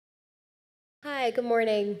Hi, good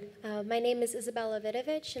morning. My name is Izabela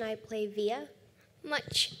Vidovic, and I play Via.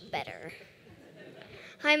 Much better.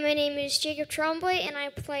 Hi, my name is Jacob Tremblay, and I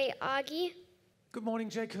play Augie. Good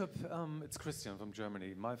morning, Jacob. It's Christian from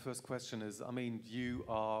Germany. My first question is, you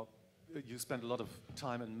spent a lot of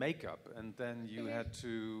time in makeup, and then you had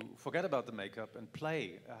to forget about the makeup and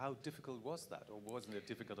play. How difficult was that, or wasn't it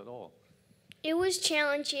difficult at all? It was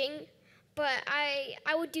challenging, but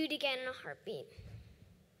I would do it again in a heartbeat.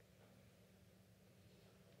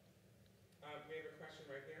 We have a question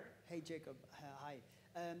right here. Hey, Jacob. Hi.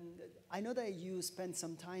 I know that you spent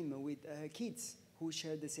some time with kids who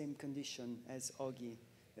share the same condition as Augie.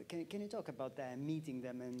 Can you talk about that, meeting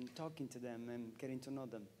them and talking to them and getting to know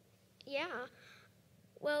them? Yeah.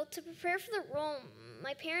 Well, to prepare for the role,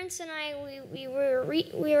 my parents and I, we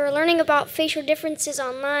were learning about facial differences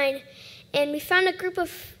online, and we found a group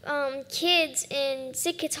of kids in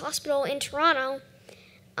Sick Kids Hospital in Toronto.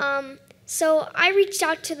 So I reached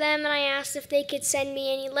out to them and I asked if they could send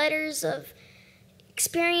me any letters of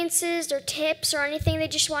experiences or tips or anything they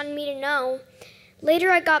just wanted me to know. Later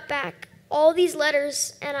I got back all these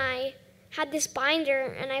letters and I had this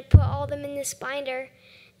binder and I put all of them in this binder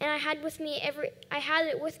and I had it with me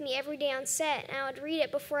every day on set, and I would read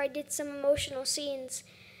it before I did some emotional scenes.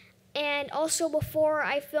 And also before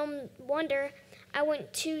I filmed Wonder, I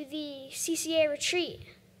went to the CCA retreat.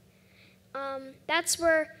 That's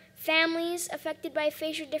where families affected by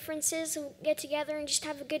facial differences get together and just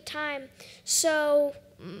have a good time. So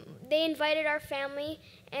they invited our family,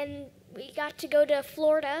 and we got to go to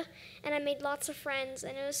Florida, and I made lots of friends,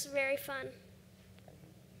 and it was very fun.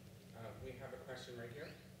 We have a question right here.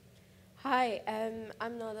 Hi,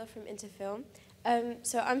 I'm Nada from Interfilm.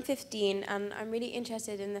 So I'm 15, and I'm really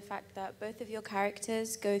interested in the fact that both of your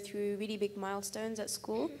characters go through really big milestones at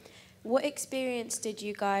school. What experience did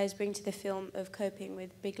you guys bring to the film of coping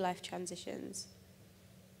with big life transitions?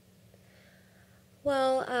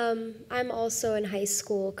 Well, I'm also in high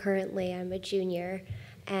school currently. I'm a junior,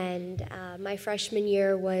 and my freshman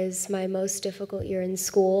year was my most difficult year in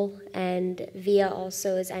school, and Via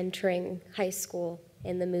also is entering high school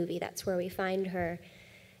in the movie. That's where we find her.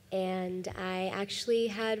 And I actually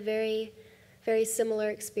had very, very similar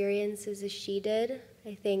experiences as she did.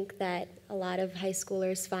 I think that a lot of high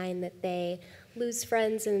schoolers find that they lose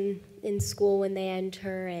friends in school when they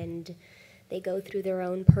enter, and they go through their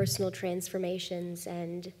own personal transformations.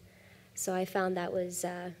 And so I found that was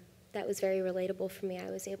very relatable for me. I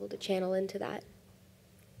was able to channel into that.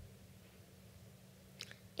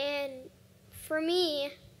 And for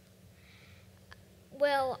me,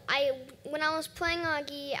 well, when I was playing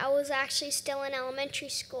Augie, I was actually still in elementary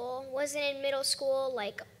school. Wasn't in middle school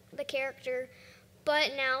like the character,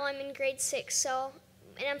 but now I'm in grade 6.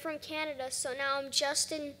 And I'm from Canada, so now I'm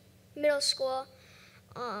just in middle school.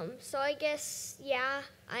 So I guess, yeah,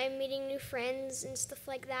 I'm meeting new friends and stuff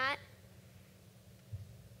like that.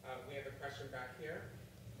 We have a question back here.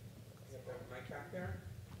 We have the mic back there.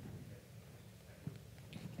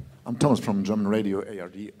 I'm Thomas from German Radio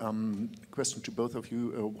ARD. Question to both of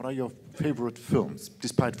you. What are your favorite films,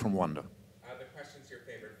 despite from Wonder? The question's your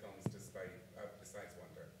favorite films besides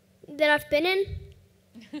Wonder. That I've been in?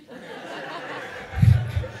 Please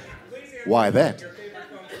answer Why that? your favorite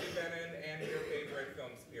films you've been in and your favorite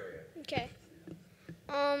films, period. Okay.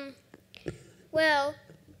 Well,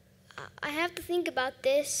 I have to think about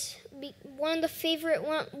this. One of the favorite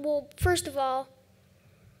well, first of all,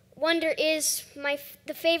 Wonder is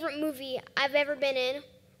the favorite movie I've ever been in,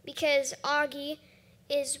 because Augie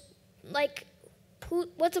is like,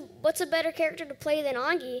 what's a better character to play than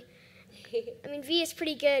Augie? I mean, V is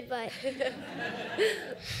pretty good, but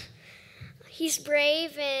he's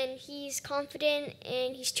brave and he's confident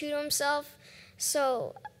and he's true to himself.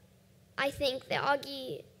 So I think that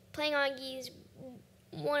playing Augie is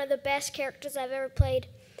one of the best characters I've ever played.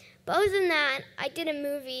 But other than that, I did a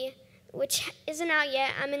movie which isn't out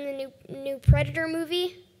yet. I'm in the new Predator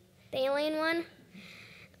movie, the alien one.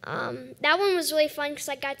 That one was really fun because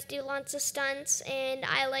I got to do lots of stunts, and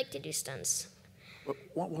I like to do stunts.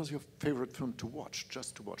 What was your favorite film to watch,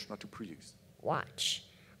 just to watch, not to produce? Watch.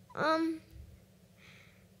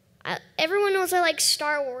 Everyone knows I like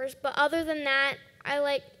Star Wars, but other than that, I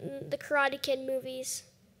like the Karate Kid movies.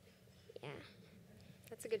 Yeah.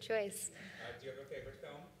 That's a good choice. Do you have a favorite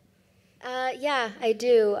film? Yeah, I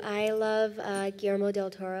do. I love Guillermo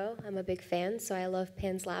del Toro. I'm a big fan, so I love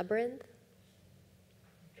Pan's Labyrinth.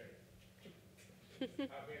 We have a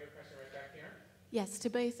question right back here. Yes, to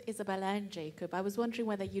both Isabella and Jacob. I was wondering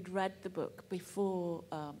whether you'd read the book before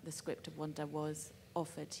the script of Wonder was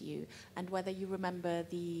offered to you, and whether you remember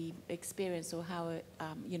the experience or how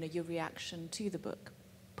your reaction to the book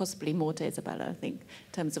possibly more to Izabela, I think,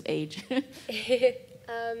 in terms of age.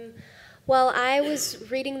 Well, I was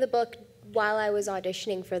reading the book while I was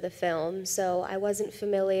auditioning for the film, so I wasn't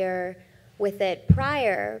familiar with it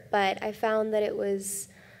prior, but I found that it was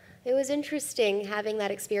interesting having that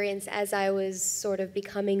experience as I was sort of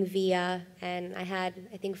becoming Via, and I had,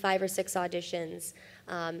 I think, 5 or 6 auditions,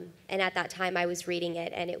 and at that time I was reading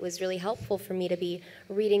it, and it was really helpful for me to be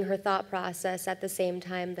reading her thought process at the same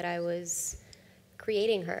time that I was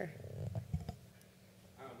creating her.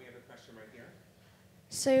 We have a question right here.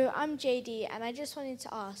 So I'm JD, and I just wanted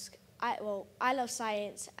to ask, I love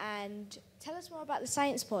science, and tell us more about the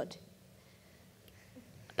Science Pod.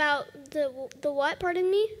 About the what,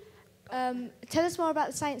 pardon me? Tell us more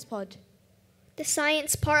about the Science Pod. The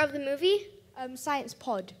science part of the movie? Science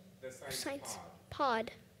Pod. The Science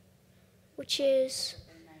pod. Which is...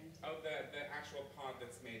 Oh, the actual pod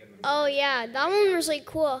that's made in the movie. Oh yeah, that one was really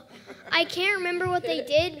cool. I can't remember what they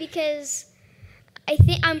did because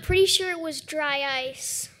I'm pretty sure it was dry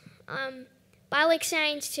ice. But I like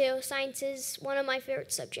science too. Science is one of my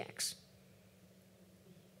favorite subjects.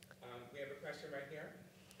 We have a question right here.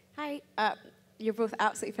 Hi. You're both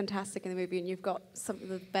absolutely fantastic in the movie, and you've got some of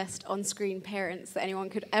the best on-screen parents that anyone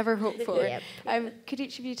could ever hope for. Yep. Could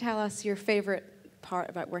each of you tell us your favourite part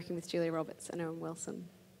about working with Julia Roberts and Owen Wilson?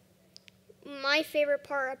 My favorite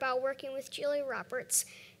part about working with Julia Roberts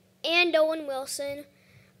and Owen Wilson,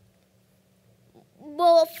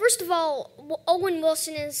 well, first of all, Owen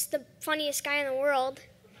Wilson is the funniest guy in the world.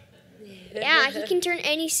 Yeah, he can turn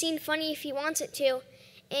any scene funny if he wants it to.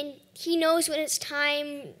 And he knows when it's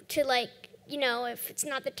time to, like, you know, if it's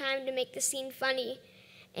not the time to make the scene funny.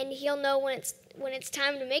 And he'll know when it's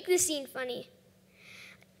time to make the scene funny.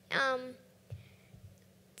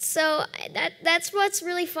 So that's what's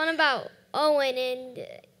really fun about Owen, and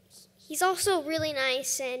he's also really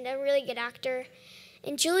nice and a really good actor.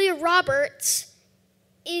 And Julia Roberts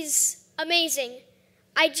is amazing.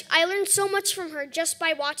 I learned so much from her just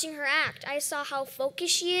by watching her act. I saw how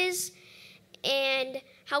focused she is and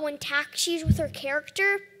how intact she is with her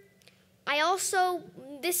character.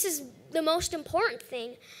 This is the most important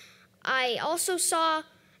thing, I also saw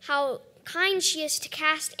how kind she is to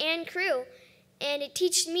cast and crew. And it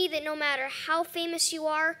teaches me that no matter how famous you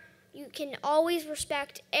are, you can always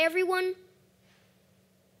respect everyone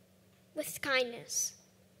with kindness.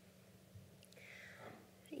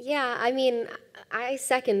 Yeah, I mean, I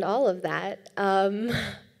second all of that.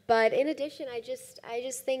 But in addition, I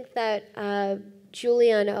just think that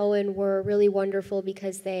Julia and Owen were really wonderful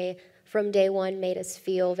because they, from day one, made us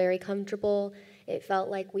feel very comfortable. It felt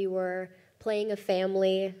like we were playing a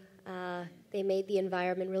family. They made the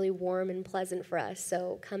environment really warm and pleasant for us,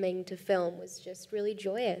 so coming to film was just really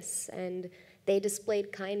joyous, and they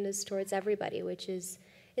displayed kindness towards everybody, which is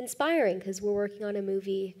inspiring because we're working on a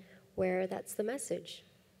movie where that's the message.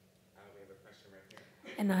 We have a question right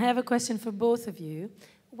here. And I have a question for both of you.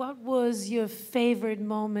 What was your favorite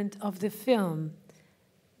moment of the film?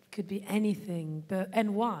 Could be anything,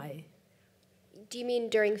 and why? Do you mean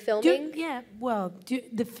during filming?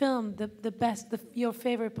 The film, the best, your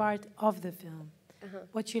favorite part of the film.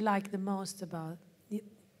 What you like the most about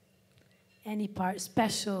any part,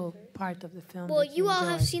 special part of the film. Well, you all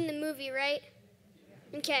have seen the movie, right?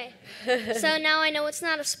 Okay. So now I know it's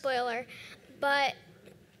not a spoiler. But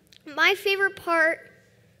my favorite part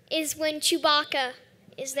is when Chewbacca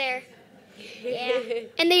is there. Yeah.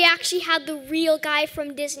 And they actually had the real guy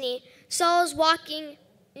from Disney. So I was walking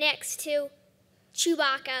next to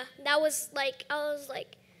Chewbacca. That was like,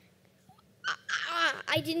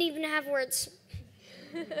 I didn't even have words.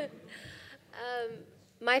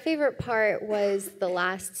 My favorite part was the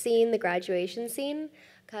last scene, the graduation scene,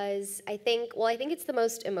 because I think it's the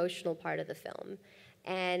most emotional part of the film.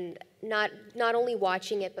 And not only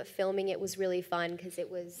watching it, but filming it was really fun because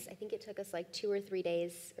I think it took us like 2 or 3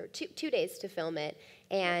 days, or two days to film it,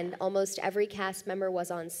 and almost every cast member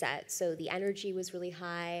was on set, so the energy was really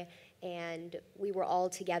high, and we were all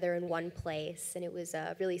together in one place, and it was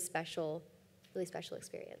a really special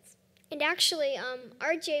experience. And actually,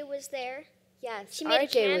 RJ was there. Yes, she made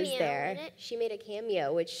RJ a was cameo there. in it. She made a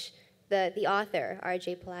cameo, which the author,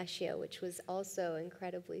 Palacio, which was also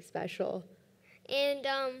incredibly special. And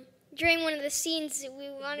during one of the scenes, we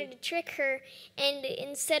wanted to trick her, and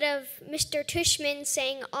instead of Mr. Tushman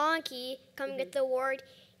saying, Augie, come get the award,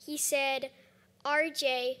 he said,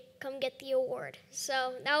 RJ, come get the award.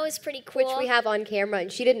 So that was pretty cool. Which we have on camera,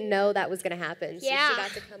 and she didn't know that was going to happen. So yeah. She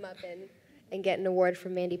got to come up and get an award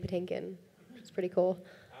from Mandy Patinkin. It's pretty cool.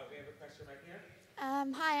 We have a question right here.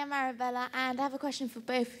 Hi, I'm Arabella, and I have a question for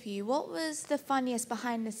both of you. What was the funniest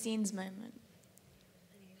behind-the-scenes moment?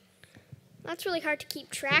 That's really hard to keep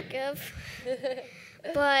track of.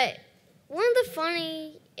 But one of the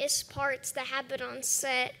funniest parts that happened on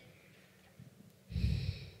set,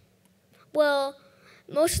 well,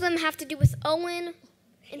 most of them have to do with Owen,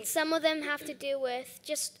 and some of them have to do with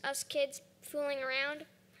just us kids fooling around.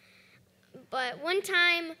 But one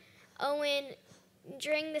time, Owen,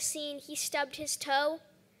 during the scene, he stubbed his toe,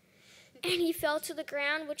 and he fell to the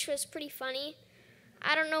ground, which was pretty funny.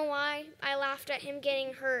 I don't know why I laughed at him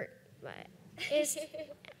getting hurt, but it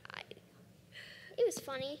was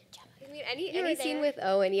funny. I mean, any scene with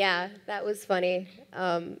Owen, yeah, that was funny,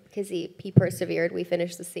 because he persevered. We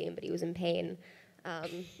finished the scene, but he was in pain.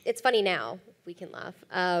 It's funny now. We can laugh.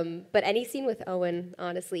 But any scene with Owen,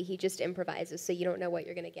 honestly, he just improvises, so you don't know what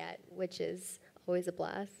you're going to get, which is always a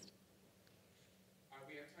blast.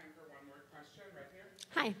 We have time for one more question right here.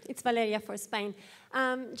 Hi, it's Valeria for Spain.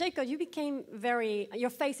 Jacob, your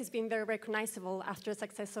face has been very recognizable after the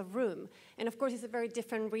success of Room. And of course, it's a very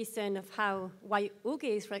different reason of why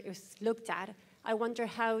HeyUGuys is looked at. I wonder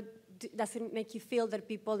how does it make you feel that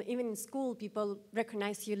people, even in school, people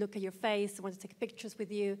recognize you, look at your face, want to take pictures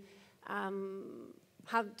with you.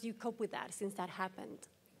 How do you cope with that since that happened?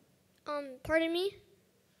 Pardon me?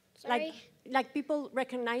 Sorry? Like people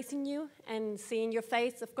recognizing you and seeing your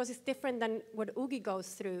face. Of course, it's different than what HeyUGuys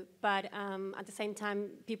goes through, but at the same time,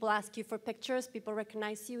 people ask you for pictures, people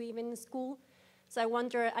recognize you even in school. So I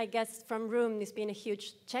wonder, I guess from Room, there's been a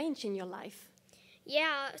huge change in your life.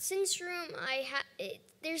 Yeah, since Room,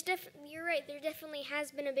 you're right, there definitely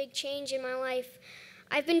has been a big change in my life.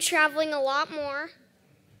 I've been traveling a lot more.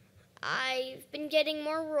 I've been getting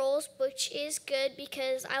more roles, which is good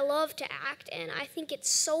because I love to act and I think it's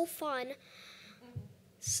so fun.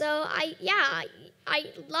 So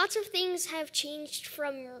lots of things have changed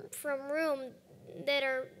from Room that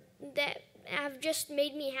have just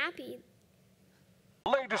made me happy.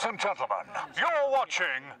 Ladies and gentlemen, you're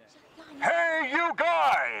watching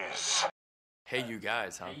HeyUGuys. Hey, you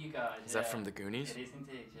guys, huh? Hey, you guys. Is that from the Goonies? It is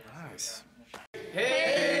indeed, yes. Nice. Hey,